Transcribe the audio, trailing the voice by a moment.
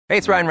Hey,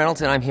 it's Ryan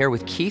Reynolds, and I'm here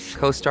with Keith,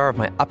 co-star of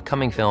my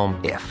upcoming film,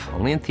 If,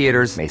 only in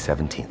theaters May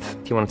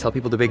 17th. Do you want to tell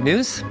people the big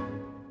news?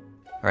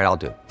 All right, I'll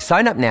do it.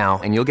 Sign up now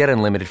and you'll get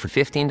unlimited for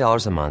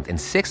 $15 a month and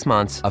 6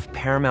 months of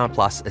Paramount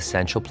Plus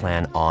Essential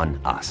Plan on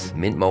us.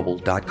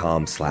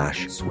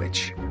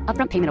 MintMobile.com/switch.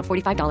 Upfront payment of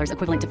 $45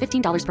 equivalent to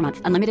 $15 per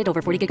month. Unlimited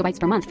over 40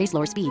 gigabytes per month. Face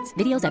lower speeds.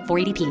 Videos at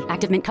 480p.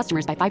 Active Mint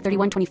customers by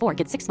 531.24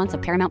 get 6 months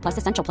of Paramount Plus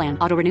Essential Plan.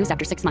 Auto renews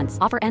after 6 months.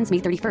 Offer ends May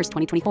 31st,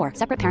 2024.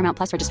 Separate Paramount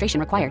Plus registration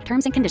required.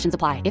 Terms and conditions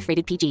apply if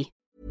rated PG.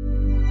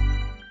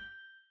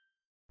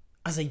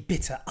 As a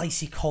bitter,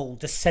 icy cold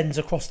descends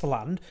across the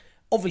land,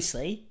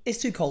 obviously,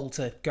 it's too cold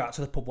to go out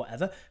to the pub,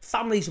 whatever.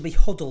 Families will be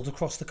huddled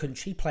across the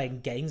country playing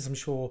games, I'm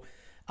sure,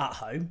 at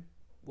home.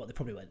 Well, they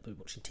probably won't be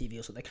watching TV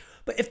or something.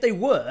 But if they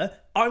were,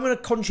 I'm going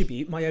to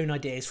contribute my own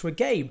ideas for a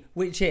game,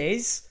 which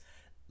is,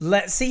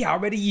 let's see how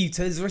many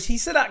U-turns Rishi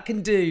Sunak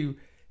can do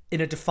in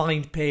a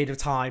defined period of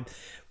time.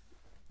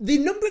 The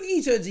number of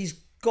U-turns he's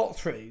got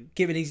through,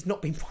 given he's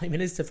not been Prime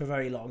Minister for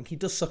very long, he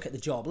does suck at the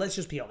job. Let's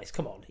just be honest,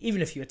 come on.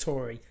 Even if you're a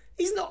Tory,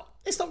 it's not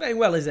going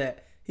well, is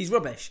it? He's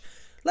rubbish.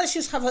 Let's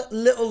just have a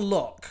little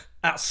look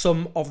at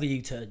some of the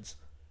U-turns.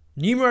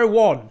 Numero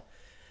 1.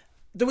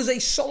 There was a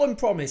solemn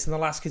promise in the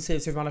last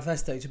Conservative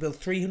manifesto to build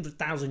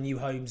 300,000 new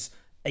homes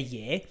a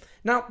year.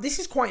 Now, this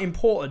is quite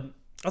important.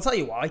 I'll tell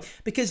you why.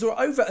 Because there are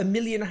over 1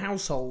 million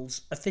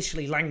households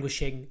officially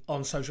languishing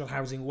on social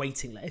housing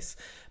waiting lists.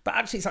 But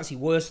actually, it's actually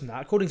worse than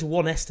that. According to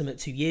one estimate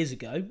 2 years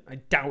ago, I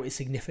doubt it's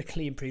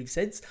significantly improved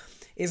since,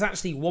 it's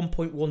actually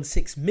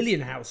 1.16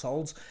 million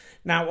households.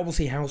 Now,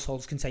 obviously,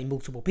 households contain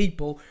multiple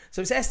people,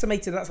 so it's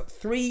estimated that's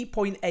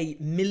 3.8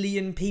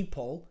 million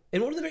people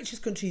in one of the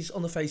richest countries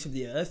on the face of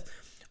the earth,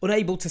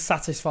 unable to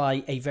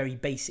satisfy a very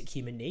basic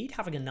human need,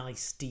 having a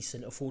nice,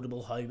 decent,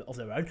 affordable home of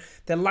their own.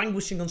 They're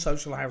languishing on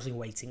social housing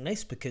waiting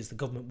lists because the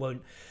government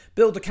won't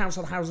build the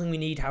council housing we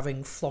need,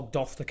 having flogged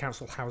off the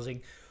council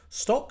housing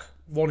stock.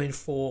 4 in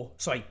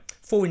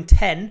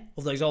 10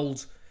 of those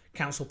old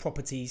council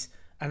properties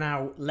are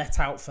now let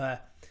out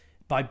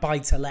by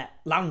buy-to-let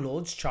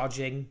landlords,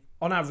 charging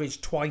on average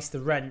twice the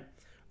rent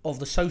of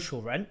the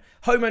social rent.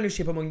 Home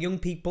ownership among young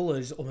people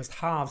has almost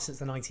halved since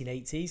the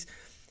 1980s.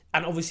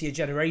 And obviously a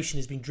generation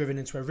has been driven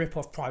into a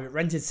rip-off private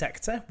rented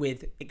sector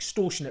with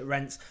extortionate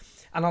rents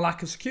and a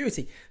lack of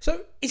security.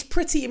 So it's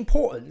pretty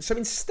important. So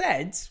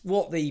instead,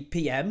 what the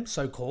PM,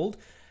 so-called,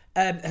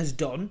 has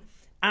done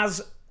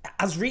has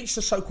reached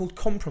a so-called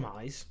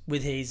compromise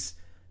with his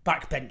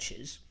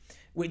backbenchers,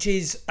 which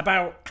is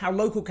about how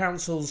local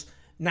councils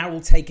now will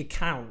take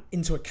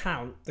into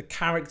account the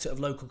character of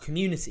local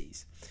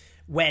communities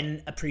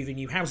when approving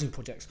new housing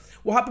projects.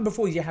 What happened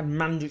before is you had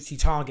mandatory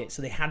targets,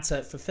 so they had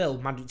to fulfil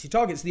mandatory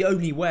targets. The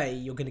only way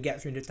you're going to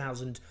get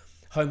 300,000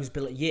 homes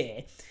built a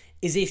year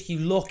is if you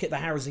look at the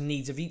housing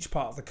needs of each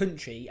part of the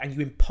country and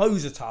you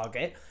impose a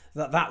target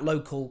that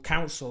local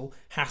council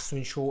has to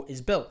ensure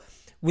is built.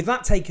 With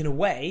that taken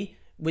away,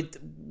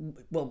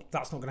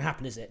 that's not going to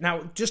happen, is it?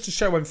 Now, just to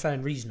show I'm fair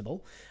and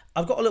reasonable,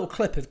 I've got a little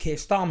clip of Keir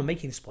Starmer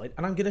making this point,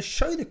 and I'm going to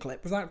show the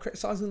clip without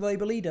criticising the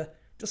Labour leader,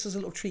 just as a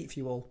little treat for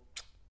you all.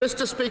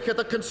 Mr. Speaker,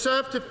 the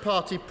Conservative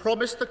Party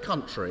promised the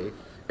country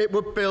it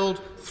would build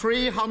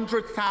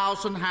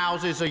 300,000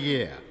 houses a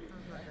year.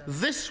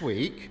 This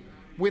week,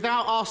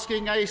 without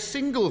asking a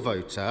single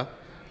voter,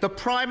 the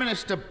Prime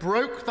Minister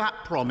broke that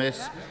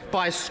promise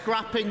by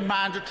scrapping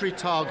mandatory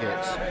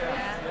targets.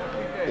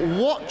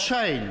 What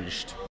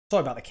changed?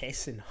 Sorry about the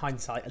kiss, in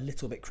hindsight a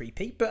little bit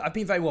creepy, but I've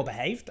been very well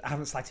behaved. I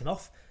haven't slagged him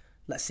off.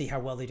 Let's see how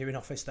well they do in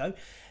office, though.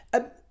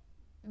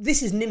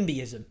 This is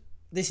NIMBYism.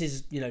 This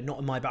is, not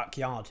in my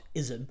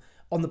backyard-ism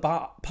on the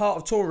part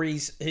of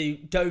Tories who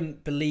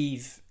don't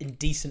believe in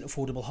decent,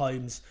 affordable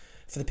homes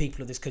for the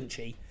people of this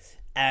country,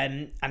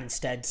 and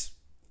instead,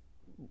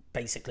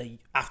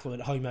 basically,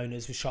 affluent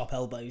homeowners with sharp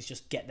elbows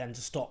just get them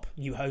to stop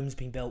new homes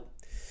being built.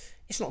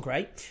 It's not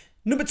great.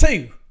 Number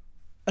 2,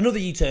 another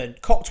U-turn,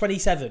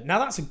 COP27. Now,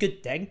 that's a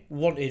good thing.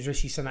 Wanted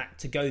Rishi Sunak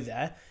to go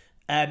there.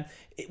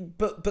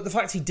 But the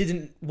fact he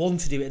didn't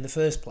want to do it in the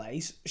first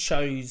place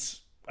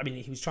shows...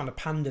 he was trying to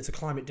pander to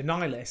climate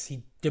denialists.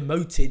 He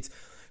demoted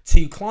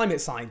 2 climate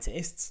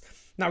scientists.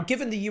 Now,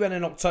 given the UN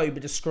in October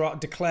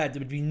declared there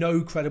would be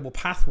no credible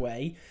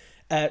pathway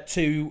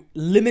to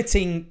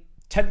limiting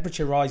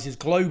temperature rises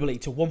globally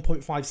to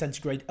 1.5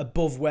 centigrade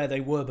above where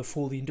they were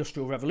before the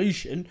Industrial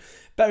Revolution,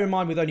 bear in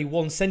mind with only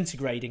 1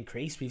 centigrade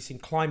increase, we've seen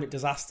climate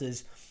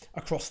disasters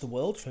across the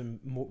world,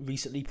 from more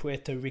recently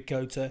Puerto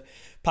Rico to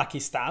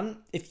Pakistan.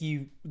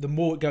 The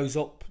more it goes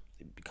up,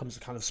 it becomes a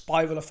kind of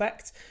spiral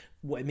effect.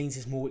 What it means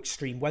is more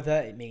extreme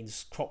weather. It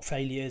means crop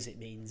failures. It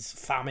means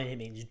famine. It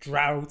means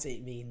drought.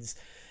 It means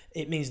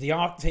the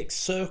Arctic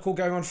Circle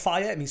going on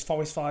fire. It means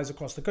forest fires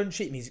across the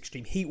country. It means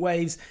extreme heat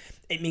waves.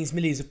 It means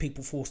millions of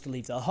people forced to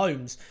leave their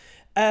homes.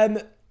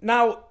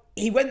 Now,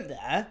 he went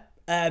there,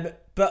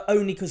 but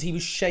only because he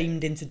was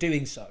shamed into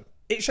doing so.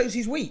 It shows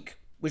he's weak,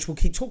 which we'll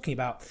keep talking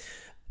about.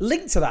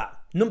 Linked to that,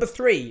 number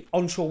 3,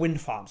 onshore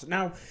wind farms.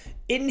 Now,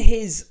 in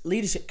his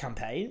leadership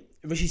campaign,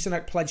 Rishi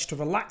Sunak pledged to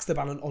relax the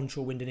ban on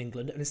onshore wind in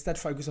England and instead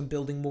focus on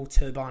building more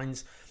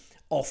turbines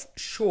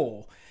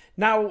offshore.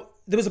 Now,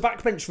 there was a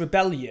backbench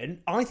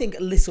rebellion. I think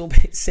a little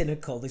bit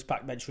cynical, this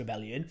backbench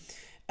rebellion.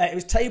 It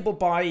was tabled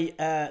by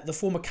the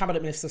former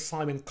Cabinet Minister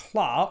Simon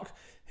Clarke,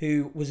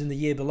 who was in the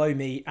year below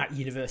me at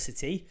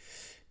university.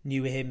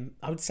 Knew him,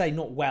 I would say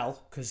not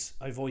well, because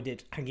I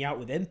avoided hanging out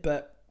with him,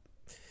 but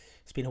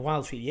it's been a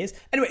wild few years.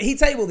 Anyway, he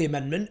tabled the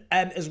amendment,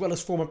 as well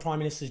as former Prime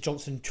Minister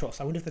Johnson and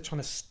Truss. I wonder if they're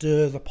trying to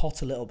stir the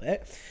pot a little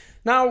bit.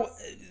 Now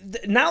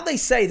they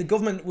say the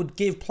government would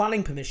give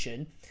planning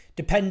permission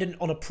dependent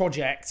on a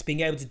project being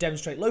able to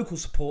demonstrate local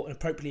support and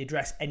appropriately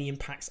address any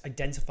impacts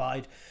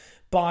identified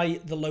by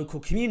the local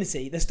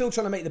community. They're still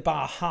trying to make the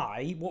bar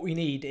high. What we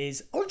need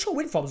is... onshore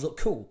wind farms look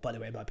cool, by the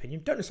way, in my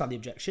opinion. Don't understand the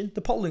objection.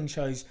 The polling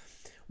shows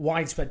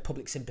widespread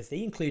public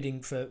sympathy,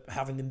 including for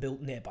having them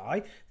built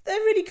nearby. They're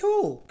really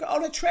cool.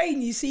 On a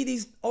train, you see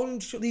these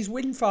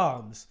wind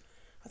farms.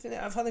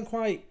 I find them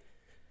quite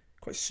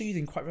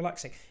soothing, quite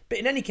relaxing. But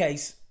in any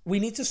case, we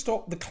need to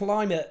stop the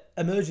climate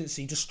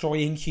emergency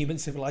destroying human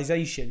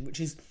civilization, which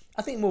is,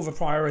 I think, more of a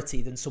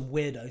priority than some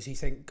weirdos who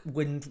think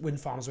wind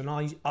farms are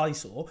an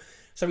eyesore.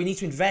 So we need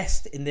to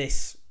invest in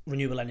this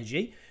renewable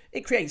energy.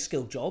 It creates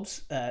skilled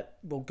jobs,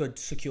 good,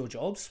 secure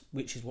jobs,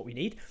 which is what we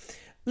need.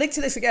 Link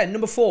to this again,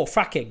 number 4,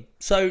 fracking.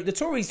 So the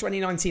Tories'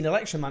 2019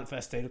 election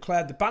manifesto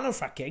declared the ban on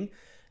fracking,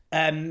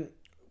 there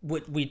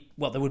would be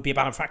a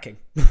ban on fracking.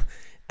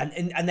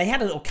 and they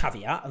had a little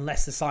caveat,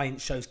 unless the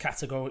science shows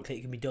categorically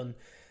it can be done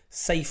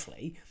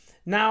safely.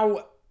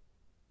 Now,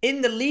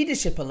 in the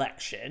leadership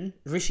election,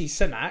 Rishi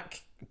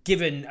Sunak,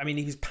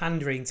 he was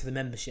pandering to the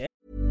membership.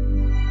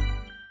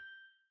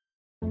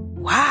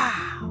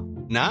 Wow.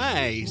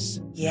 Nice.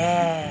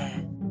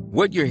 Yeah.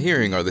 What you're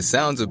hearing are the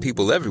sounds of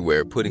people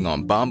everywhere putting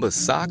on Bombas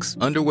socks,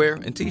 underwear,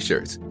 and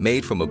T-shirts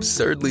made from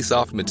absurdly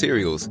soft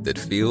materials that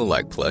feel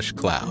like plush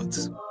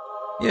clouds.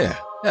 Yeah,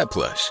 that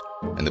plush.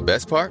 And the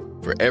best part?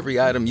 For every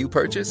item you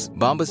purchase,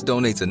 Bombas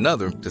donates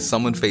another to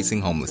someone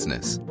facing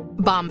homelessness.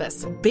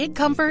 Bombas. Big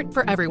comfort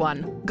for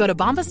everyone. Go to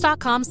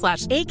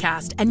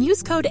bombas.com/ACAST and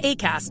use code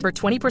ACAST for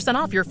 20%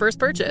 off your first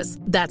purchase.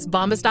 That's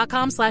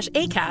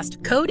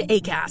bombas.com/ACAST. Code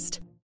ACAST.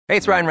 Hey,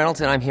 it's Ryan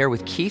Reynolds, and I'm here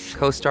with Keith,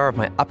 co-star of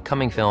my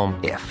upcoming film,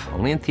 If,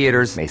 only in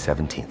theaters May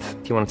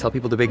 17th. Do you want to tell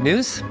people the big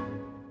news?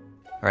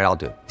 All right, I'll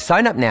do it.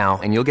 Sign up now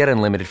and you'll get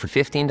unlimited for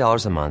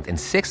 $15 a month and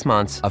 6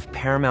 months of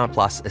Paramount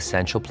Plus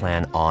Essential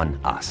Plan on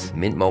us.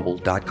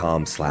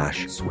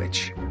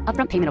 MintMobile.com/switch.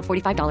 Upfront payment of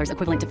 $45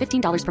 equivalent to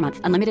 $15 per month.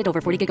 Unlimited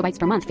over 40 gigabytes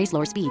per month. Face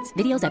lower speeds.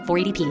 Videos at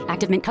 480p.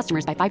 Active Mint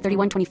customers by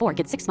 531.24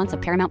 get 6 months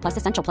of Paramount Plus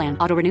Essential Plan.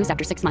 Auto renews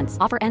after 6 months.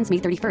 Offer ends May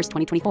 31st,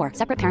 2024.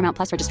 Separate Paramount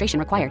Plus registration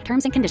required.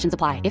 Terms and conditions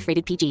apply if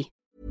rated PG.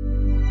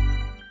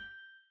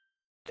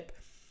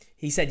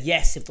 He said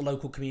yes if the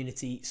local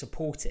community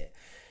support it.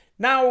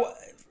 Now,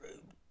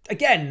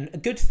 again, a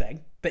good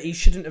thing, but he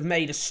shouldn't have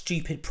made a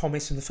stupid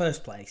promise in the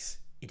first place,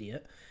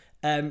 idiot.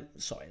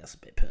 Sorry, that's a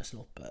bit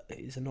personal, but it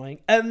is annoying.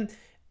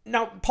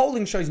 Now,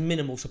 polling shows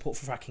minimal support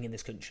for fracking in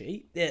this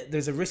country.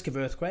 There's a risk of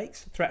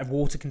earthquakes, threat of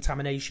water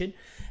contamination,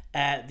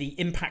 the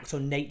impact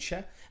on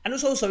nature, and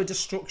there's also a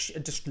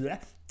distraction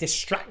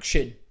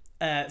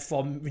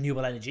from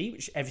renewable energy,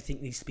 which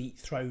everything needs to be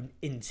thrown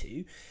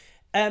into.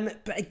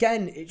 But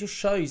again, it just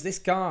shows this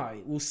guy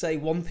will say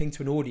one thing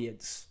to an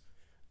audience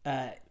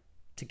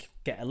to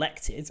get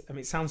elected. I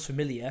mean, it sounds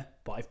familiar,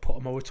 but I've put a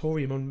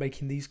moratorium on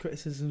making these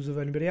criticisms of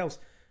anybody else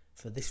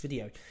for this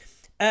video.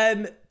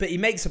 But he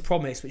makes a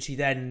promise, which he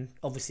then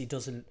obviously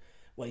doesn't.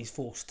 Well, he's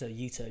forced to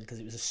U-turn because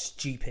it was a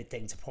stupid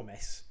thing to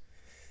promise.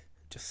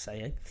 Just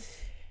saying.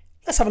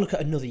 Let's have a look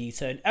at another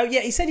U-turn. Oh yeah,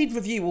 he said he'd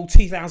review all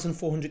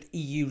 2,400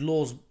 EU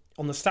laws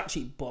on the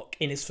statute book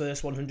in his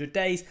first 100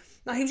 days.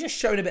 Now, he was just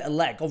showing a bit of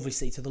leg,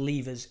 obviously, to the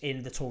levers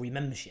in the Tory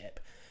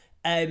membership.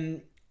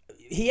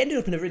 He ended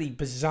up in a really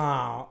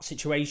bizarre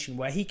situation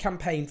where he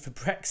campaigned for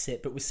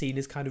Brexit but was seen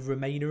as kind of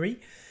Remainery,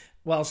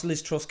 whilst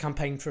Liz Truss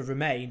campaigned for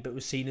Remain but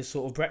was seen as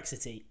sort of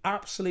Brexity.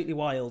 Absolutely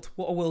wild.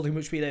 What a world in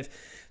which we live.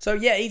 So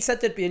yeah, he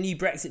said there'd be a new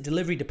Brexit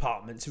delivery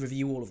department to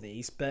review all of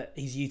these, but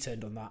he's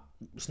U-turned on that.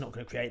 It's not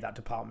going to create that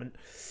department.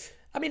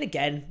 I mean,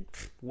 again,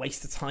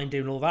 waste of time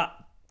doing all that.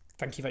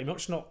 Thank you very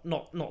much. Not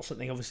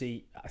something,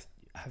 obviously, I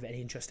have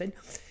any interest in.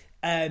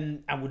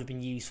 And would have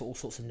been used for all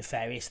sorts of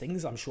nefarious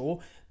things, I'm sure.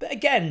 But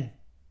again,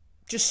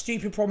 just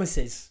stupid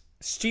promises.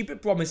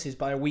 Stupid promises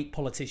by a weak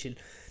politician.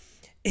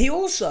 He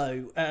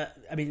also, I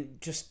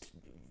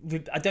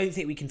don't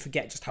think we can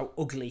forget just how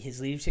ugly his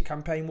leadership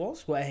campaign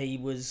was, where he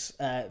was,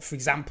 for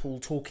example,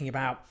 talking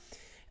about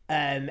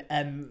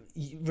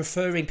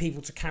referring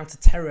people to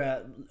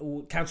counter-terror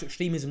or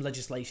counter-extremism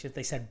legislation if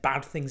they said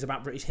bad things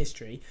about British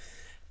history.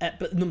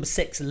 But number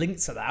 6,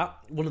 linked to that,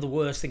 one of the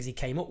worst things he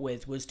came up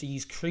with was to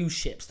use cruise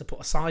ships to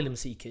put asylum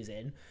seekers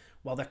in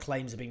while their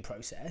claims are being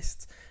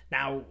processed.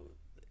 Now,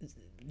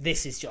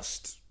 this is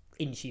just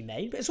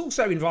inhumane, but it's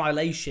also in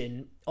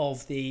violation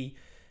of the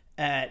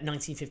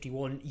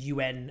 1951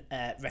 UN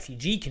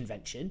Refugee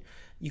Convention.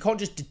 You can't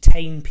just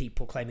detain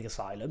people claiming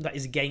asylum. That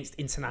is against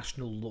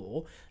international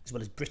law, as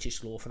well as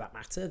British law for that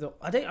matter.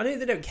 I know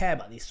they don't care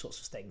about these sorts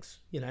of things.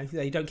 You know,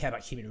 they don't care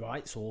about human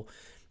rights or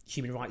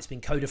human rights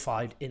being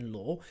codified in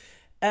law.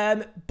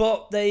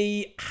 But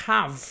they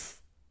have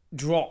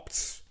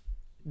dropped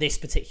this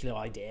particular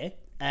idea,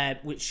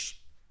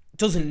 which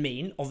doesn't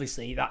mean,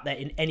 obviously, that they're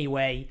in any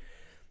way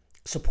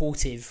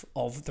supportive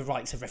of the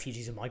rights of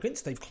refugees and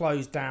migrants. They've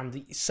closed down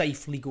the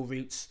safe legal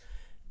routes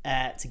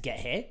to get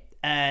here.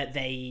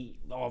 They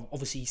are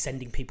obviously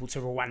sending people to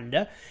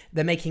Rwanda.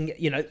 They're making,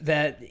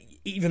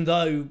 even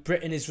though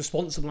Britain is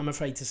responsible, I'm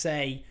afraid to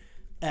say,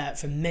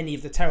 for many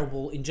of the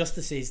terrible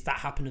injustices that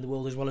happen in the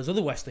world, as well as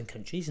other Western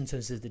countries, in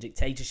terms of the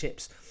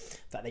dictatorships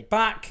that they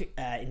back,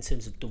 in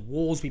terms of the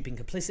wars we've been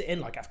complicit in,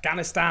 like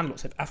Afghanistan,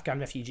 lots of Afghan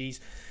refugees.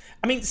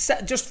 I mean,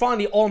 just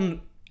finally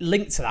on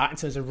linked to that, in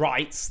terms of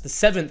rights, the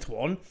seventh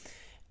one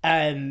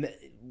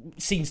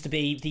seems to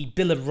be the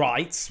Bill of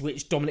Rights,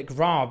 which Dominic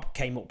Raab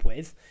came up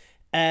with,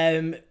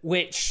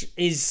 which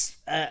is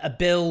a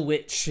bill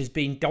which has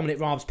been Dominic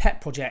Raab's pet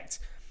project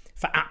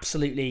for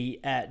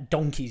absolutely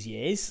donkey's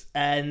years,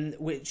 and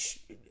which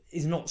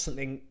is not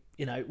something,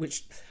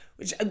 which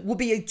would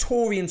be a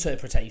Tory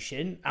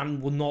interpretation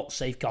and will not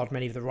safeguard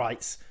many of the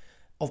rights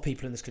of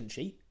people in this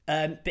country.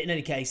 But in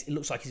any case, it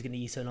looks like he's going to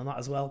U-turn on that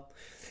as well.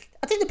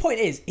 I think the point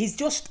is, he's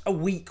just a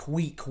weak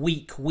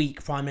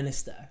Prime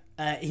Minister.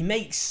 He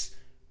makes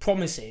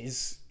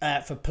promises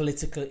for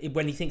political,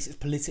 when he thinks it's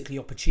politically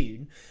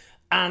opportune,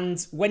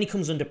 and when he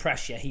comes under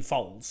pressure, he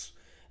folds.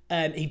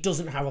 He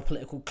doesn't have a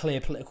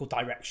clear political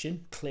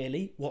direction,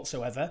 clearly,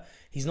 whatsoever.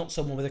 He's not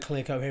someone with a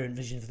clear, coherent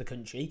vision for the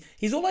country.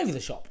 He's all over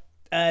the shop.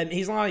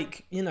 He's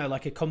like,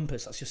 like a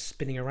compass that's just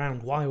spinning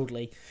around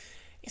wildly.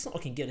 It's not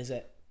looking good, is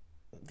it?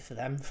 For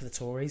them, for the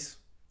Tories.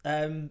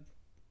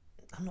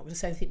 I'm not going to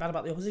say anything bad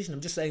about the opposition.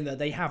 I'm just saying that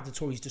the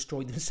Tories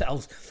destroyed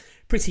themselves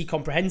pretty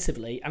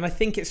comprehensively. And I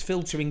think it's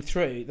filtering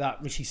through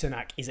that Rishi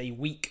Sunak is a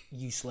weak,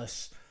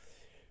 useless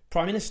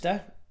Prime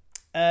Minister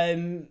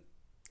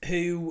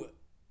who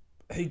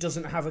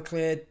doesn't have a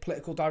clear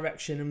political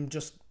direction and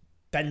just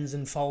bends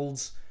and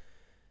folds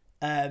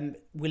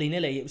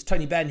willy-nilly. It was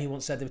Tony Benn who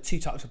once said there were two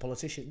types of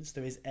politicians.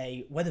 There is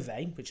a weather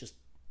vane, which just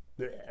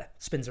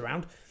spins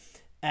around,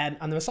 and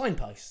there are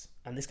signposts.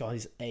 And this guy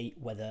is a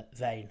weather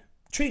vane.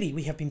 Truly,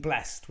 we have been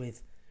blessed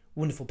with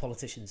wonderful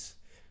politicians.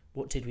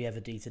 What did we ever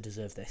do to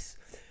deserve this?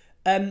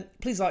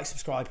 Please like,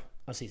 subscribe.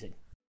 I'll see you soon.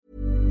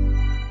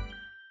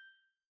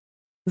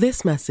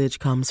 This message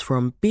comes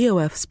from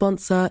BOF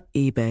sponsor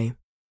eBay.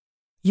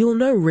 You'll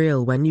know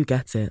real when you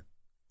get it.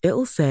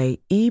 It'll say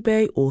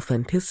eBay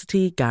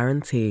Authenticity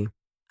Guarantee.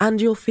 And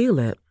you'll feel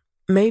it.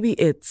 Maybe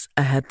it's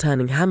a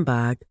head-turning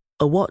handbag,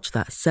 a watch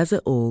that says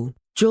it all,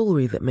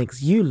 jewelry that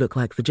makes you look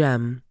like the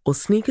gem, or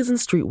sneakers and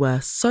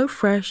streetwear so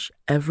fresh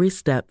every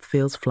step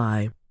feels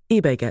fly.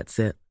 eBay gets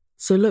it.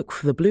 So look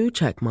for the blue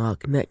check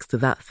mark next to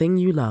that thing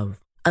you love.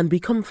 And be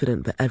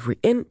confident that every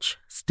inch,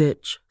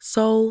 stitch,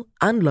 sole,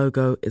 and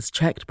logo is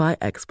checked by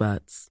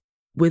experts.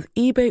 With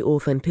eBay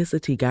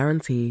Authenticity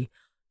Guarantee,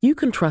 you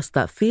can trust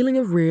that feeling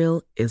of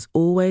real is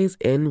always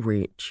in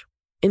reach.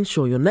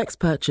 Ensure your next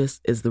purchase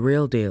is the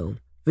real deal.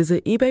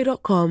 Visit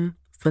ebay.com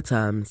for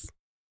terms.